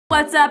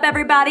What's up,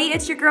 everybody?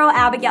 It's your girl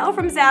Abigail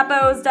from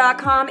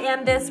Zappos.com,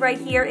 and this right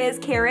here is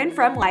Karen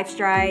from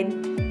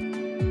LifeStride.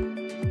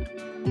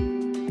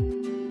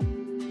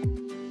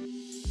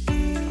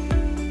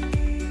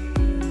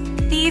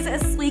 These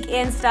sleek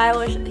and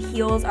stylish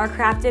heels are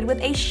crafted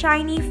with a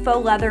shiny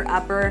faux leather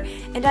upper,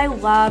 and I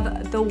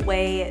love the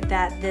way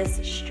that this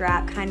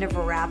strap kind of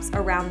wraps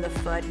around the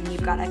foot, and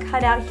you've got a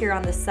cutout here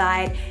on the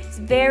side. It's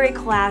very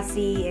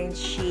classy and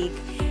chic,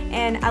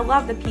 and I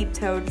love the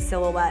peep-toed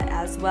silhouette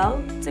as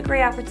well. It's a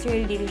great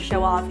opportunity to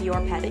show off your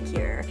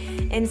pedicure.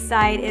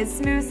 Inside is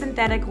smooth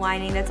synthetic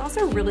lining that's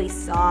also really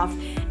soft,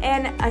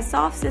 and a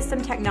soft system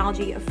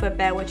technology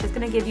footbed, which is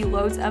going to give you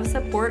loads of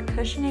support,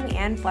 cushioning,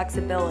 and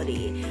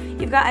flexibility.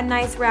 You've got a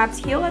nice wrapped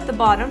heel at the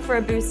bottom for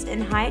a boost in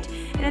height,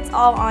 and it's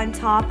all on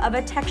top of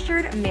a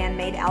textured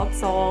man-made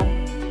outsole.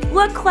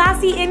 Look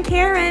classy in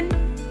Karen!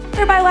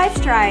 They're by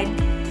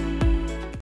LifeStride.